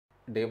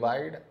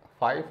divide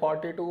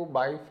 542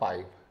 by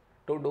 5.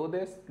 To do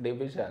this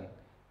division,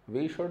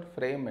 we should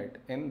frame it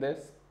in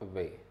this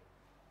way.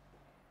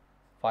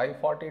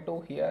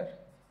 542 here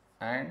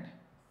and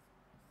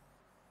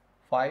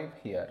 5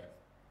 here.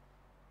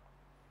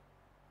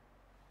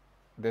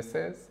 This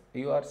is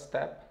your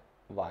step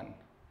 1.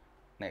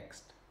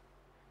 Next,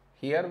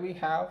 here we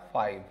have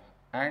 5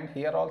 and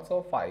here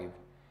also 5.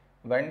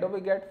 When do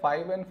we get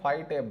 5 in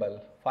 5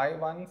 table? 5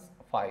 ones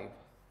 5.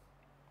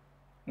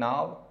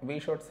 Now we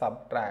should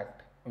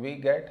subtract. We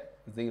get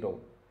 0.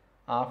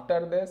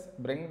 After this,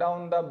 bring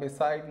down the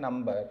beside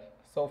number.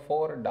 So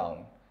 4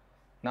 down.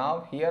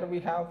 Now here we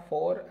have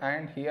 4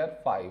 and here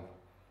 5.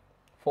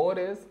 4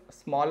 is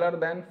smaller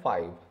than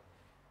 5.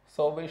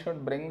 So we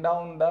should bring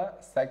down the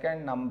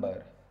second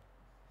number.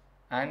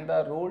 And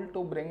the rule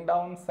to bring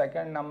down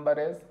second number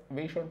is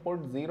we should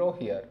put 0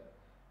 here.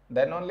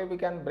 Then only we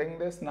can bring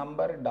this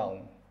number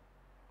down.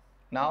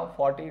 Now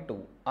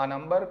 42. A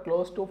number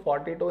close to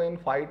 42 in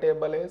 5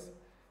 table is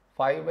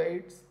 5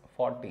 8s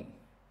 40.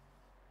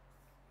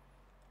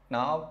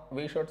 Now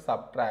we should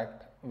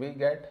subtract. We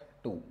get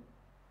 2.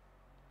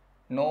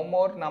 No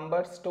more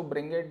numbers to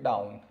bring it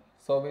down.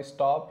 So we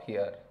stop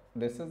here.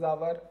 This is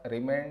our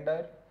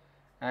remainder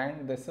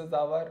and this is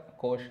our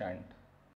quotient.